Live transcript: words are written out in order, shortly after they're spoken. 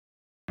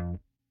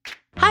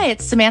Hi,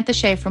 it's Samantha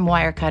Shea from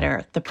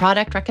Wirecutter, the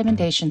product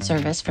recommendation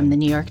service from the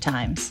New York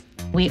Times.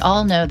 We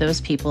all know those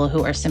people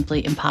who are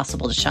simply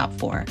impossible to shop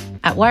for.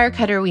 At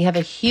Wirecutter, we have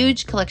a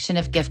huge collection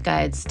of gift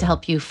guides to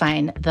help you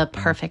find the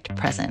perfect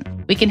present.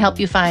 We can help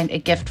you find a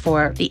gift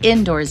for the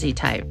indoorsy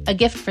type, a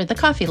gift for the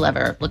coffee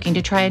lover looking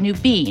to try a new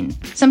bean,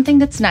 something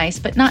that's nice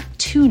but not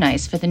too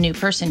nice for the new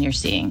person you're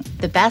seeing,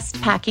 the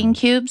best packing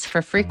cubes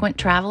for frequent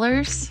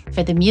travelers,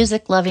 for the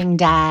music-loving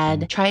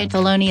dad, try a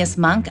Thelonious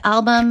Monk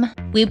album.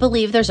 We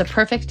believe there's a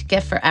perfect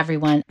gift for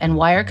everyone, and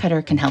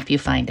Wirecutter can help you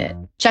find it.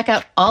 Check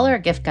out all our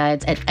gift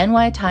guides at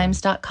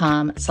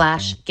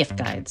nytimes.com/gift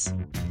guides.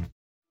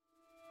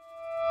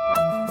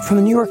 From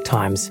the New York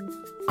Times,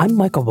 I'm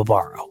Michael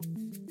Barbaro.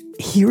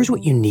 Here's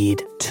what you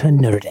need to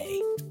know today.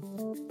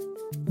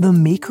 The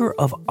maker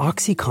of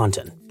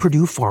OxyContin,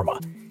 Purdue Pharma,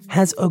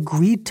 has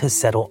agreed to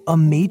settle a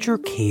major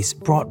case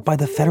brought by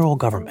the federal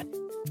government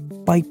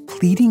by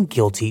pleading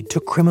guilty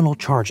to criminal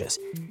charges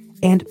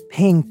and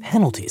paying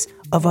penalties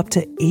of up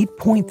to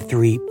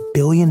 $8.3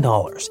 billion.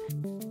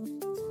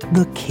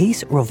 The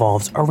case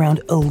revolves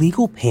around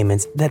illegal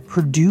payments that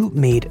Purdue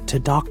made to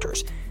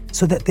doctors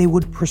so that they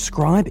would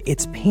prescribe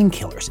its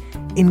painkillers,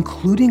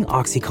 including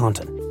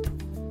OxyContin,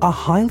 a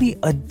highly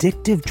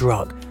addictive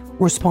drug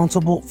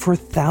responsible for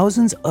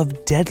thousands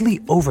of deadly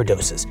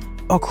overdoses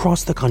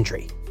across the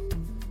country.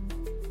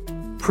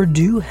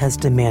 Purdue has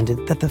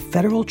demanded that the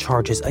federal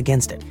charges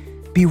against it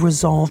be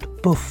resolved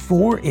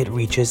before it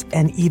reaches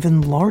an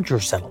even larger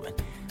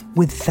settlement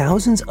with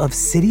thousands of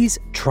cities,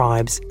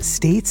 tribes,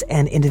 states,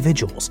 and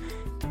individuals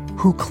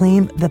who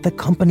claim that the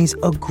company's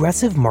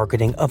aggressive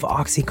marketing of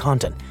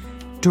OxyContin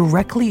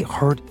directly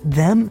hurt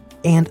them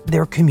and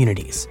their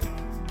communities.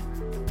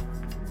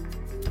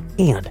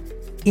 And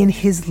in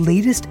his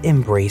latest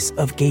embrace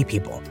of gay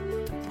people,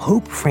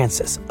 Pope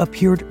Francis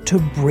appeared to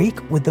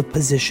break with the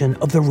position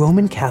of the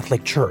Roman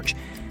Catholic Church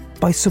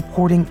by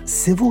supporting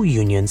civil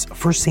unions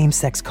for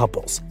same-sex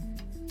couples.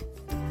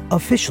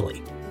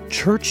 Officially,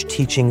 church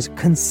teachings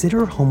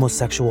consider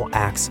homosexual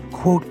acts,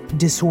 quote,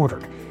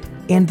 disordered,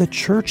 and the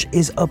church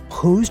is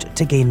opposed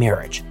to gay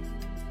marriage.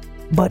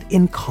 But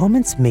in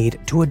comments made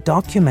to a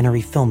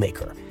documentary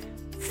filmmaker,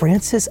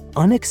 Francis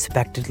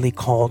unexpectedly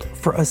called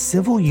for a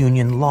civil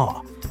union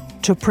law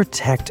to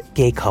protect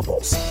gay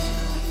couples.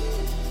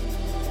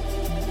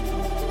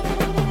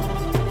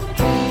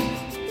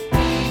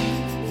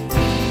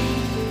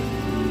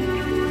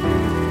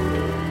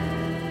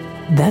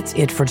 That's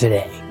it for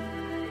today.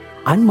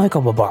 I'm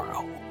Michael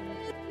Barbaro.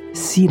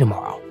 See you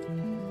tomorrow.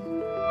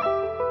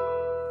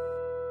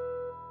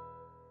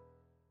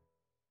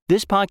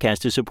 This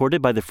podcast is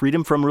supported by the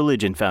Freedom From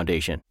Religion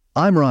Foundation.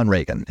 I'm Ron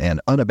Reagan,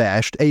 an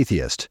unabashed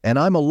atheist, and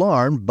I'm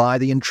alarmed by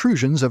the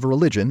intrusions of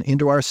religion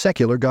into our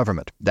secular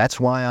government. That's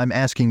why I'm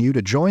asking you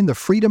to join the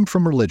Freedom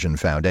From Religion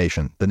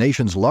Foundation, the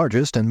nation's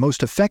largest and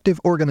most effective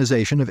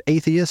organization of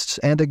atheists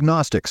and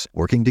agnostics,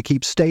 working to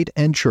keep state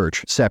and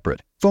church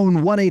separate.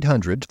 Phone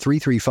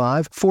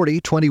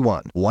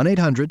 1-800-335-4021,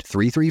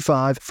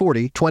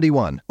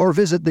 1-800-335-4021, or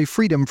visit the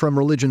Freedom From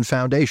Religion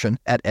Foundation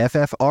at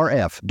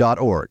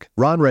ffrf.org.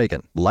 Ron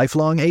Reagan,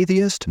 lifelong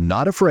atheist,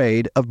 not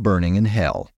afraid of burning in hell.